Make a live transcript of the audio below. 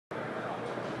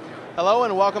Hello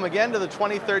and welcome again to the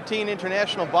 2013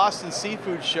 International Boston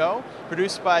Seafood Show,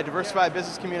 produced by Diversified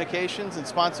Business Communications and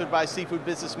sponsored by Seafood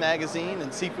Business Magazine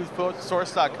and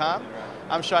SeafoodSource.com.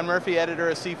 I'm Sean Murphy, editor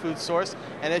of Seafood Source,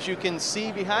 and as you can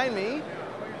see behind me,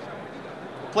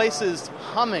 the place is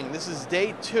humming. This is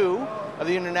day 2 of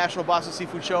the International Boston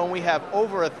Seafood Show, and we have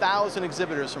over 1,000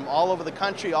 exhibitors from all over the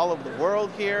country, all over the world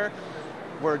here.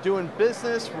 We're doing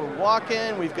business, we're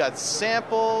walking, we've got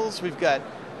samples, we've got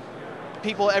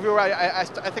people everywhere. I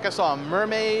think I saw a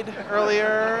mermaid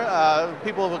earlier.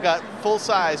 People have got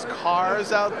full-size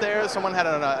cars out there. Someone had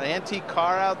an antique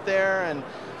car out there, and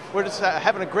we're just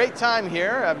having a great time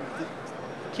here.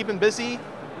 Keeping busy,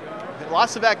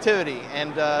 lots of activity,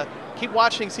 and keep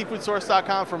watching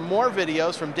SeafoodSource.com for more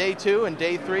videos from day 2 and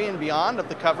day 3 and beyond of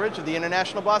the coverage of the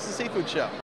International Boston Seafood Show.